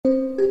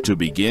To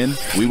begin,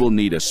 we will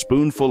need a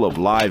spoonful of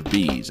live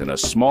bees and a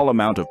small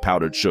amount of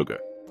powdered sugar.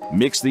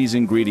 Mix these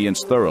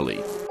ingredients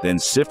thoroughly, then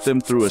sift them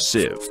through a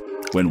sieve.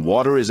 When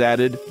water is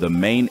added, the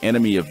main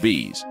enemy of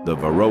bees, the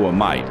Varroa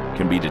mite,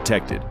 can be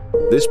detected.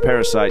 This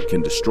parasite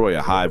can destroy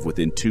a hive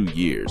within 2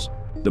 years.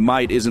 The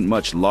mite isn't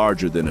much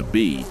larger than a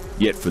bee,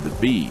 yet for the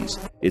bees,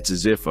 it's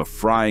as if a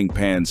frying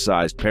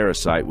pan-sized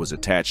parasite was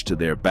attached to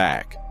their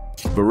back.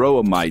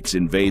 Varroa mites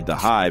invade the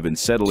hive and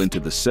settle into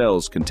the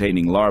cells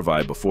containing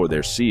larvae before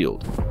they're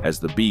sealed. As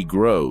the bee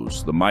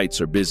grows, the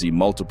mites are busy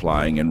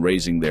multiplying and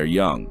raising their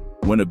young.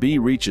 When a bee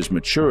reaches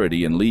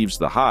maturity and leaves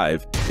the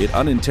hive, it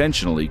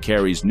unintentionally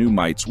carries new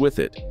mites with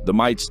it. The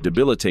mites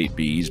debilitate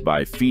bees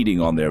by feeding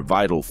on their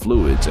vital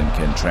fluids and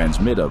can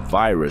transmit a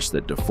virus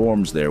that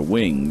deforms their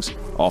wings,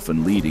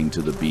 often leading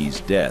to the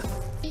bee's death.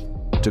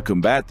 To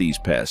combat these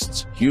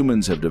pests,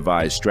 humans have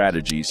devised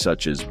strategies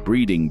such as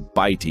breeding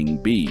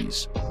biting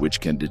bees, which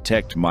can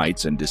detect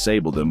mites and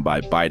disable them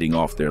by biting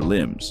off their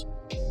limbs.